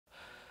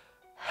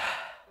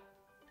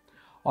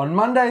On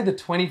Monday, the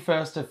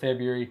 21st of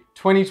February,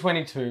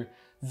 2022,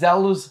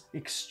 Zelda's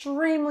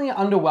extremely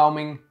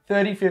underwhelming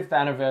 35th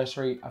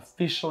anniversary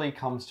officially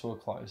comes to a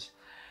close.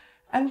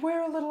 And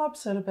we're a little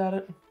upset about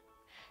it.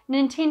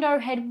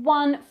 Nintendo had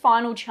one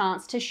final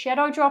chance to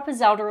shadow drop a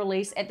Zelda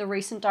release at the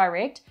recent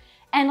Direct,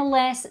 and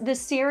alas, the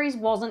series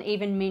wasn't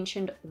even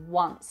mentioned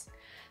once.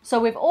 So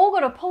we've all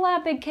got to pull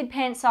our big kid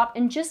pants up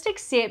and just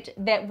accept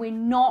that we're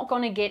not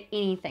going to get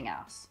anything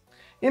else.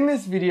 In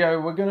this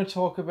video, we're going to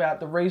talk about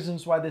the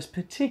reasons why this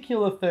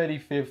particular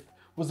 35th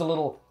was a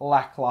little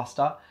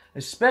lackluster,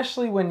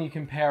 especially when you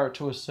compare it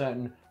to a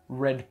certain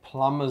Red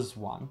Plumber's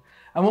one.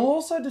 And we'll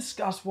also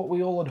discuss what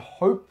we all had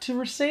hoped to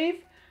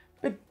receive,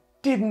 but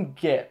didn't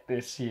get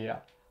this year.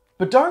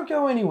 But don't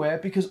go anywhere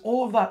because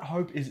all of that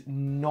hope is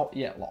not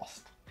yet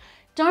lost.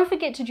 Don't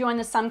forget to join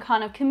the Some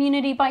Kind of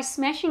community by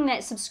smashing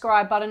that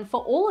subscribe button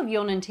for all of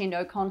your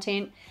Nintendo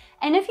content.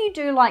 And if you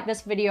do like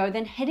this video,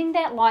 then hitting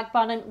that like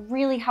button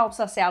really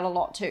helps us out a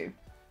lot too.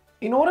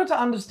 In order to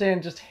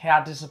understand just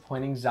how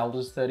disappointing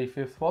Zelda's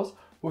 35th was,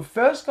 we've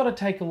first got to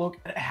take a look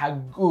at how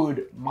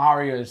good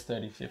Mario's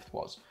 35th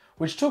was,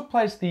 which took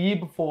place the year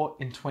before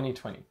in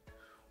 2020.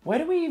 Where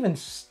do we even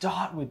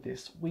start with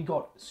this? We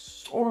got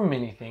so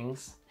many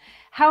things.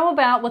 How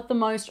about with the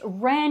most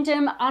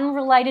random,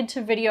 unrelated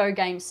to video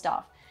game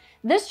stuff?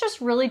 This just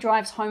really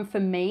drives home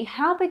for me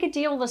how big a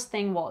deal this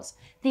thing was.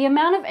 The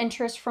amount of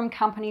interest from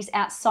companies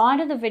outside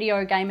of the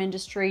video game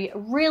industry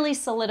really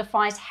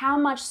solidifies how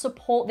much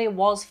support there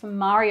was for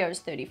Mario's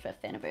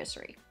 35th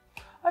anniversary.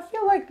 I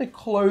feel like the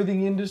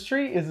clothing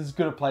industry is as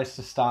good a place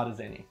to start as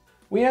any.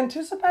 We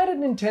anticipated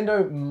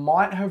Nintendo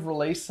might have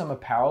released some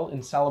apparel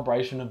in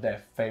celebration of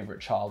their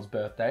favorite child's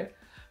birthday,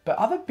 but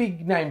other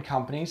big name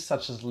companies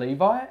such as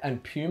Levi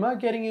and Puma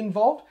getting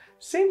involved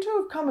seem to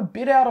have come a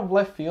bit out of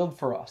left field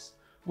for us.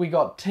 We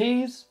got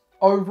tees,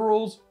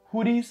 overalls,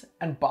 hoodies,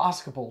 and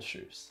basketball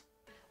shoes.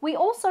 We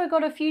also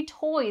got a few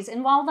toys,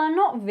 and while they're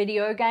not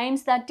video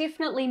games, they're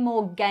definitely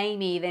more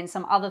gamey than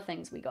some other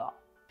things we got.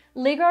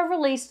 LEGO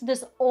released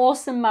this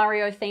awesome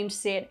Mario themed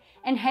set,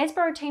 and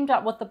Hasbro teamed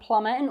up with the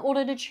plumber in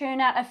order to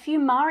churn out a few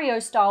Mario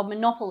styled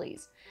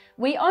Monopolies.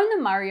 We own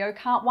the Mario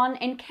Kart one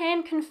and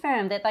can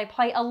confirm that they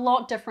play a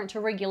lot different to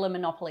regular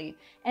Monopoly,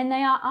 and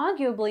they are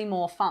arguably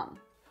more fun.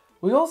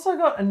 We also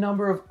got a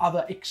number of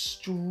other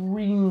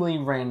extremely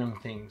random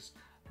things,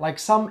 like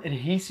some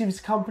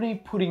adhesives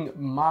company putting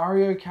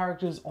Mario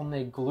characters on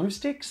their glue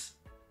sticks.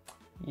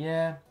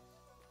 Yeah,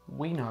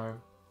 we know.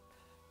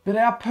 But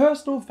our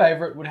personal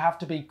favourite would have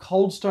to be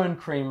Cold Stone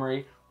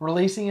Creamery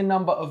releasing a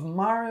number of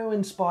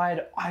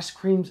Mario-inspired ice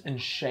creams and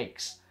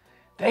shakes.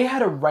 They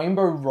had a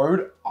Rainbow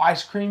Road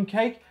ice cream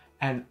cake,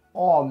 and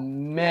oh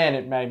man,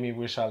 it made me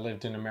wish I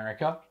lived in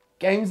America.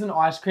 Games and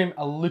ice cream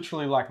are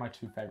literally like my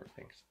two favourite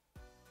things.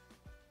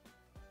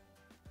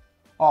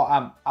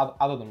 Oh,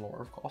 other than Laura,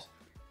 of course.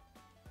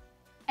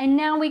 And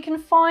now we can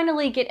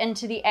finally get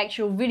into the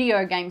actual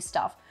video game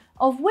stuff,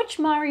 of which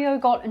Mario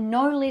got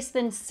no less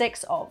than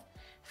 6 of.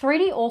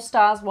 3D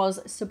All-Stars was,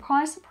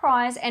 surprise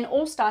surprise, an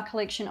all-star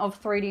collection of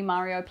 3D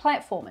Mario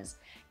platformers,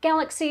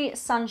 Galaxy,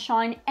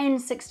 Sunshine,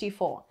 and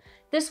 64.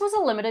 This was a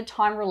limited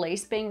time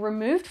release being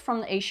removed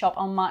from the eShop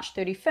on March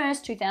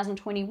 31st,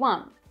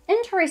 2021.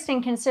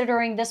 Interesting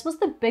considering this was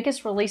the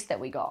biggest release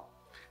that we got.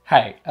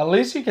 Hey, at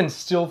least you can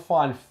still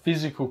find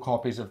physical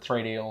copies of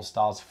 3D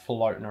All-Stars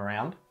floating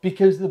around,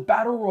 because the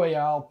Battle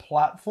Royale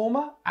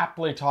platformer,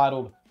 aptly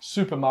titled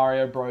Super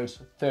Mario Bros.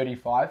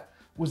 35,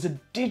 was a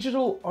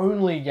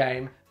digital-only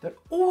game that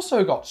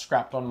also got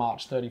scrapped on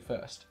March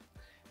 31st.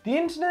 The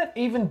internet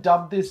even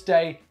dubbed this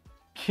day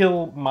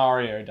Kill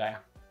Mario Day.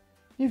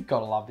 You've got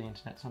to love the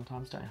internet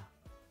sometimes, don't you?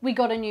 We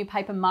got a new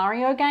Paper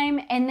Mario game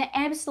and the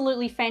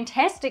absolutely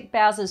fantastic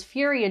Bowser's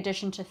Fury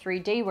edition to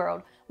 3D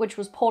World, which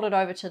was ported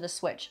over to the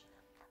Switch.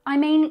 I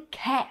mean,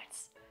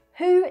 cats.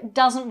 Who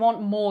doesn't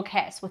want more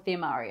cats with their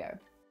Mario?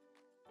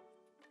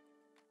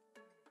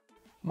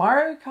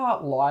 Mario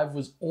Kart Live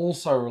was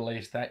also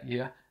released that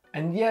year,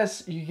 and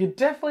yes, you could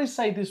definitely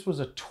say this was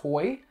a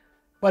toy,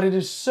 but it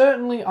is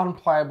certainly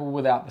unplayable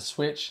without the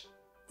Switch,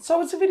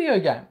 so it's a video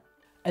game.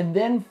 And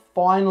then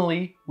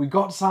finally, we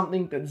got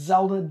something that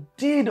Zelda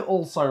did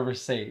also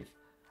receive,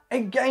 a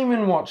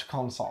Game & Watch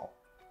console.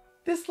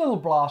 This little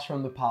blast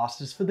from the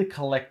past is for the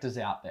collectors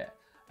out there,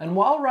 and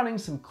while running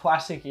some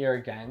classic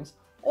era games,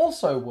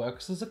 also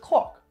works as a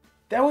clock.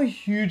 They were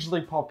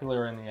hugely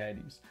popular in the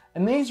 80s,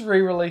 and these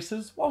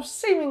re-releases, while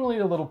seemingly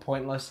a little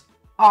pointless,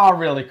 are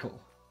really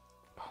cool.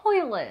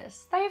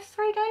 Pointless? They have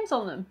 3 games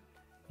on them.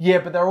 Yeah,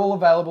 but they're all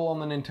available on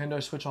the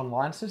Nintendo Switch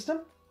Online system.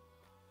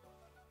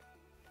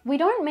 We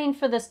don't mean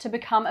for this to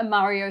become a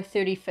Mario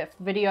 35th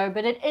video,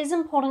 but it is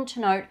important to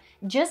note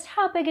just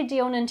how big a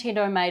deal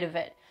Nintendo made of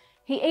it.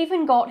 He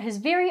even got his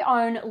very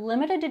own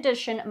limited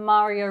edition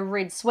Mario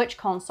Red Switch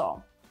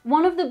console.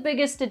 One of the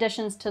biggest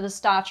additions to the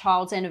Star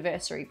Child's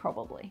anniversary,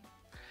 probably.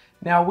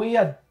 Now, we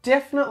are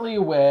definitely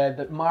aware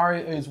that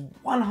Mario is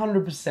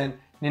 100%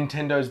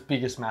 Nintendo's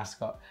biggest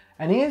mascot,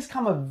 and he has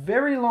come a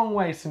very long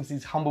way since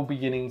his humble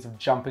beginnings of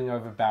jumping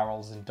over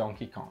barrels in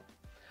Donkey Kong.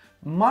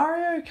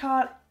 Mario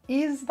Kart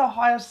is the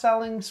highest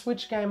selling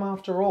Switch game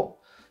after all.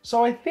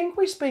 So I think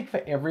we speak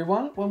for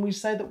everyone when we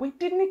say that we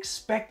didn't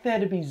expect there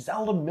to be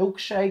Zelda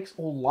milkshakes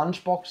or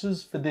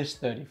lunchboxes for this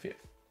 35th.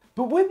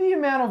 But with the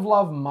amount of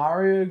love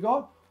Mario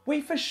got,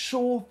 we for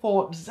sure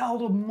thought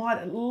Zelda might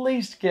at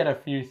least get a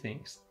few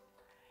things.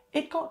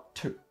 It got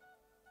 2.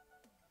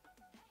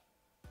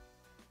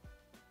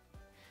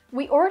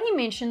 We already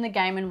mentioned the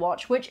Game &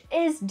 Watch, which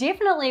is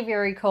definitely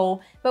very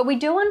cool, but we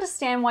do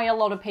understand why a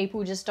lot of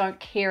people just don't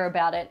care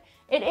about it.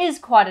 It is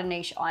quite a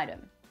niche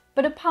item.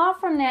 But apart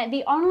from that,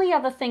 the only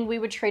other thing we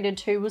were treated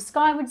to was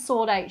Skyward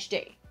Sword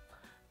HD.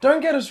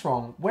 Don't get us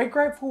wrong, we're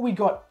grateful we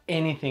got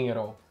anything at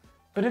all,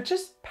 but it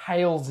just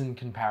pales in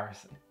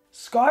comparison.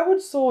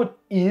 Skyward Sword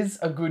is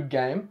a good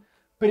game,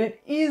 but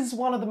it is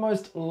one of the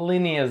most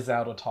linear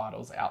Zelda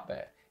titles out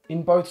there,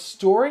 in both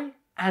story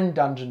and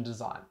dungeon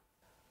design.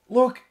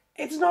 Look,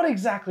 it's not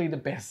exactly the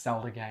best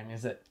Zelda game,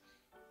 is it?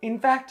 In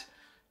fact,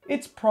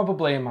 it's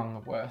probably among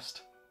the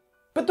worst.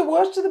 But the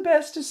worst of the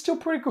best is still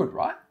pretty good,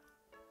 right?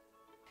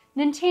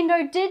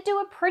 Nintendo did do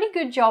a pretty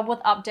good job with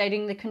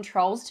updating the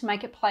controls to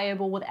make it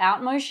playable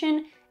without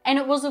motion, and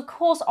it was of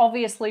course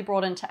obviously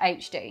brought into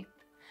HD.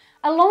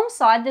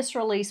 Alongside this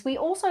release, we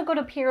also got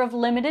a pair of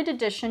limited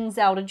edition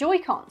Zelda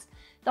Joy-Cons,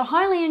 the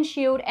Hylian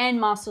Shield and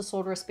Master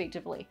Sword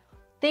respectively.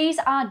 These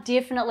are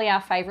definitely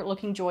our favourite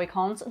looking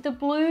Joy-Cons, the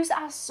blues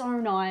are so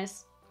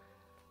nice.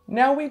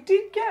 Now we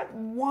did get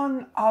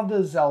one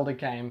other Zelda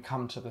game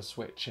come to the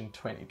Switch in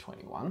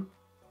 2021.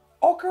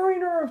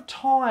 Ocarina of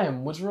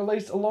Time was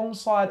released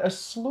alongside a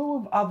slew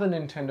of other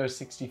Nintendo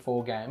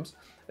 64 games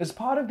as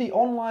part of the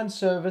online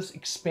service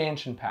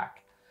expansion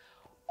pack.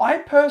 I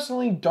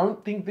personally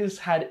don't think this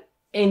had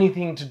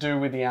anything to do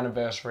with the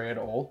anniversary at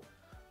all,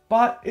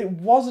 but it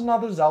was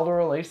another Zelda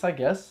release, I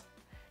guess.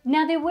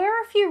 Now there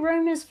were a few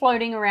rumours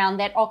floating around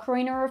that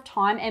Ocarina of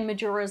Time and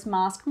Majora's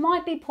Mask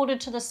might be ported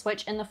to the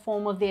Switch in the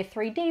form of their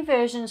 3D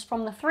versions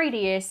from the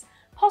 3DS,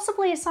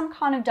 possibly as some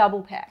kind of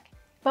double pack.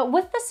 But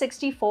with the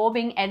 64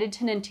 being added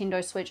to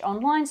Nintendo Switch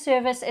Online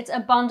service, it's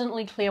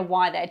abundantly clear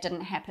why that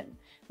didn't happen.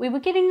 We were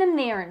getting them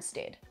there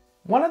instead.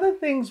 One of the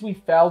things we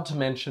failed to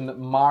mention that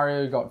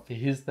Mario got for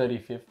his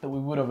 35th that we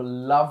would have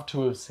loved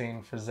to have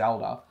seen for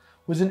Zelda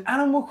was an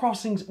Animal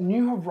Crossing's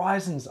New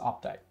Horizons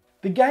update.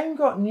 The game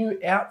got new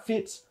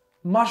outfits,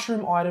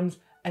 mushroom items,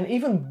 and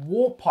even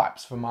warp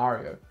pipes for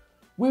Mario.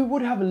 We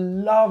would have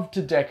loved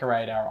to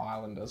decorate our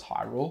island as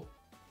Hyrule.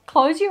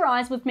 Close your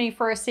eyes with me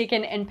for a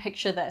second and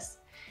picture this.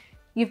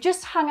 You've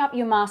just hung up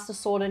your Master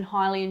Sword and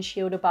Hylian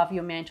Shield above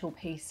your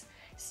mantelpiece.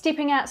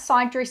 Stepping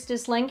outside dressed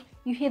as Link,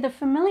 you hear the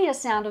familiar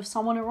sound of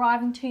someone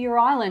arriving to your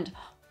island.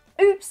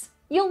 Oops,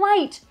 you're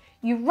late!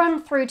 You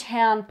run through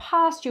town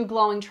past your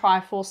glowing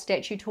Triforce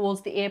statue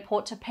towards the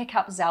airport to pick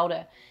up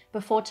Zelda,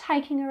 before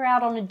taking her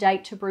out on a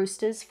date to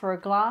Brewster's for a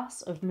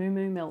glass of Moo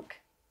Moo milk.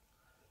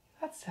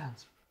 That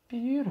sounds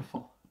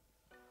beautiful.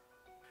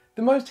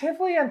 The most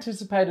heavily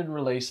anticipated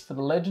release for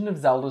The Legend of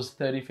Zelda's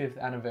 35th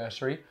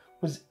anniversary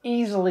was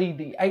easily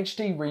the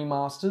HD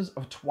remasters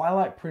of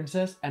Twilight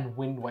Princess and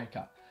Wind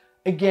Waker.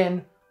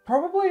 Again,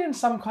 probably in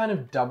some kind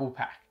of double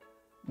pack.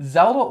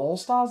 Zelda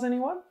All-Stars,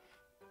 anyone?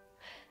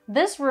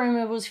 This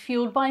rumour was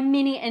fueled by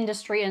many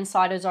industry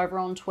insiders over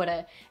on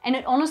Twitter, and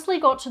it honestly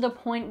got to the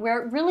point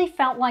where it really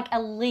felt like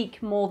a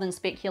leak more than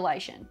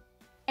speculation.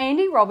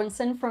 Andy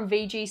Robinson from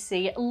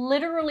VGC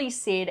literally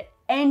said,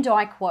 and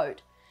I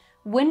quote,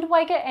 "Wind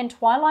Waker and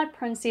Twilight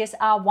Princess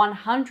are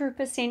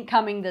 100%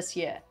 coming this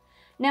year."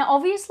 Now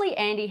obviously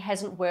Andy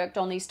hasn't worked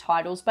on these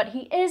titles, but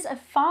he is a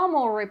far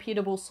more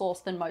reputable source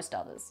than most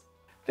others.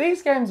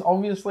 These games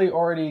obviously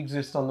already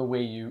exist on the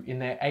Wii U in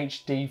their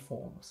HD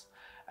forms,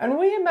 and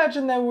we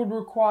imagine they would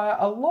require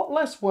a lot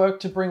less work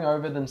to bring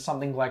over than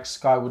something like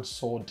Skyward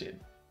Sword did.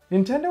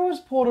 Nintendo has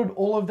ported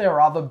all of their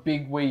other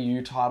big Wii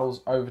U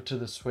titles over to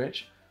the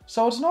Switch,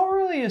 so it's not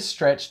really a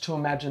stretch to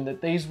imagine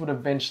that these would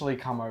eventually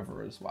come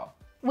over as well.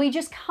 We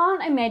just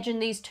can't imagine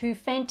these two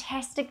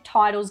fantastic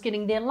titles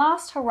getting their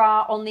last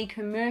hurrah on the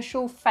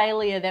commercial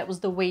failure that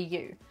was the Wii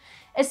U,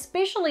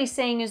 especially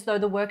seeing as though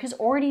the work has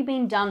already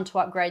been done to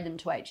upgrade them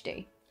to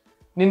HD.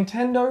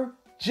 Nintendo,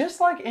 just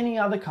like any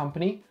other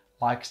company,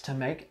 likes to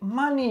make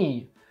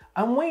money.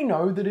 And we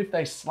know that if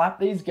they slap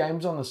these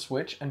games on the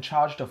Switch and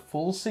charged a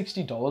full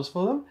 $60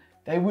 for them,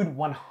 they would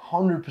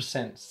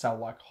 100% sell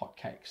like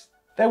hotcakes.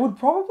 They would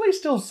probably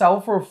still sell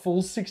for a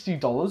full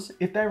 $60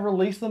 if they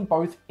released them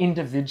both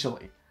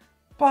individually.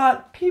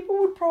 But people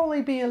would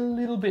probably be a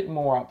little bit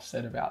more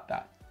upset about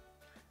that.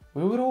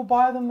 We would all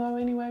buy them though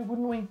anyway,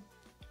 wouldn't we?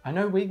 I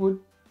know we would.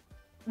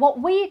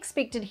 What we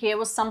expected here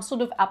was some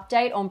sort of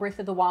update on Breath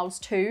of the Wild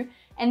 2,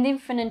 and then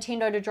for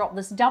Nintendo to drop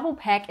this double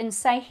pack and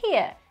say,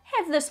 here,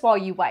 have this while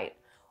you wait.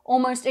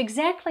 Almost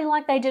exactly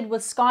like they did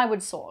with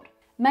Skyward Sword.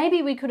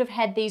 Maybe we could have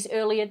had these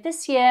earlier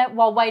this year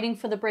while waiting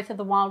for the Breath of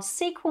the Wild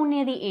sequel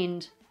near the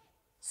end.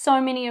 So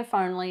many if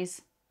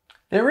onlys.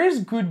 There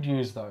is good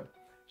news though.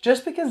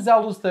 Just because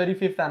Zelda's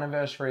 35th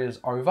anniversary is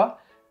over,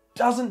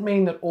 doesn't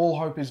mean that all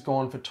hope is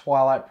gone for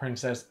Twilight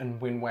Princess and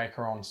Wind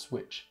Waker on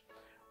Switch.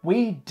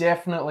 We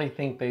definitely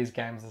think these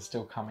games are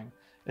still coming,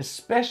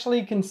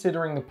 especially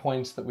considering the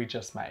points that we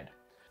just made.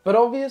 But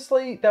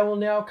obviously, they will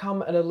now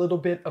come at a little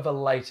bit of a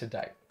later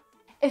date.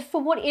 If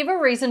for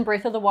whatever reason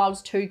Breath of the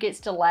Wild 2 gets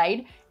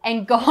delayed,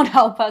 and God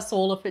help us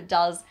all if it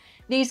does,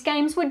 these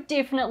games would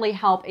definitely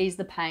help ease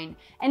the pain,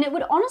 and it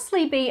would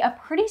honestly be a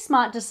pretty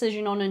smart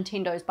decision on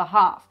Nintendo's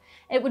behalf.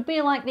 It would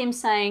be like them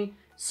saying,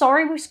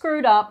 sorry we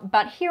screwed up,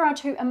 but here are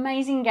 2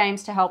 amazing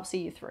games to help see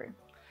you through.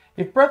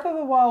 If Breath of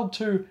the Wild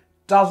 2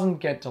 doesn't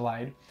get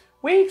delayed,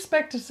 we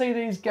expect to see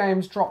these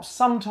games drop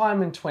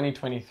sometime in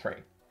 2023.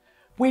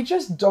 We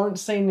just don't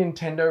see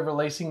Nintendo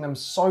releasing them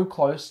so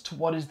close to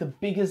what is the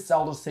biggest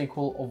Zelda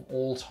sequel of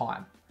all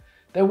time.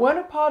 They weren't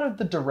a part of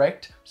the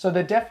Direct, so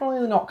they're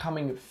definitely not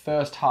coming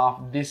first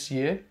half this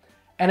year,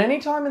 and any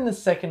time in the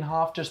second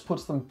half just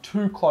puts them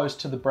too close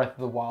to the Breath of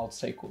the Wild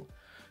sequel.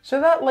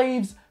 So that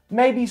leaves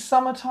maybe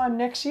summertime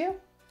next year?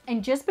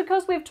 And just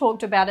because we've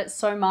talked about it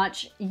so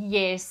much,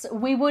 yes,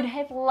 we would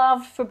have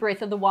loved for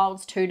Breath of the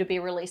Wild 2 to be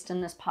released in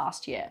this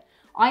past year.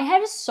 I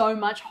have so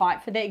much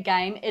hype for that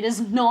game, it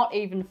is not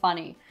even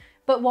funny.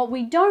 But what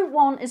we don't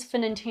want is for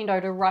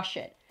Nintendo to rush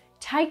it.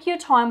 Take your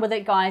time with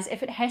it, guys.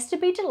 If it has to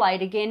be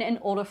delayed again in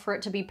order for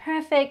it to be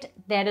perfect,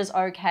 that is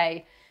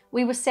okay.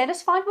 We were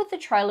satisfied with the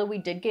trailer we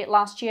did get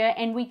last year,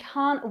 and we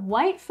can't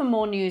wait for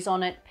more news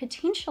on it,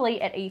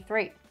 potentially at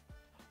E3.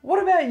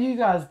 What about you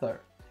guys though?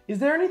 Is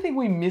there anything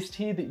we missed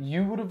here that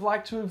you would have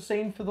liked to have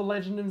seen for The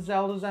Legend of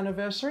Zelda's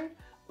anniversary?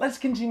 Let's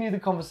continue the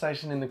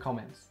conversation in the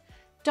comments.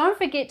 Don't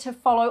forget to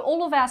follow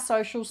all of our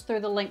socials through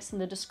the links in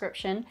the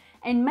description,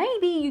 and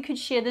maybe you could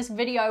share this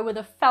video with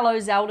a fellow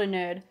Zelda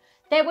nerd.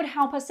 That would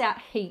help us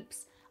out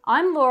heaps.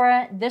 I'm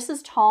Laura, this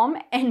is Tom,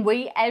 and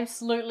we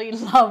absolutely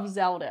love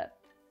Zelda.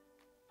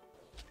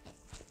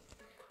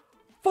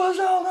 For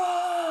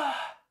Zelda!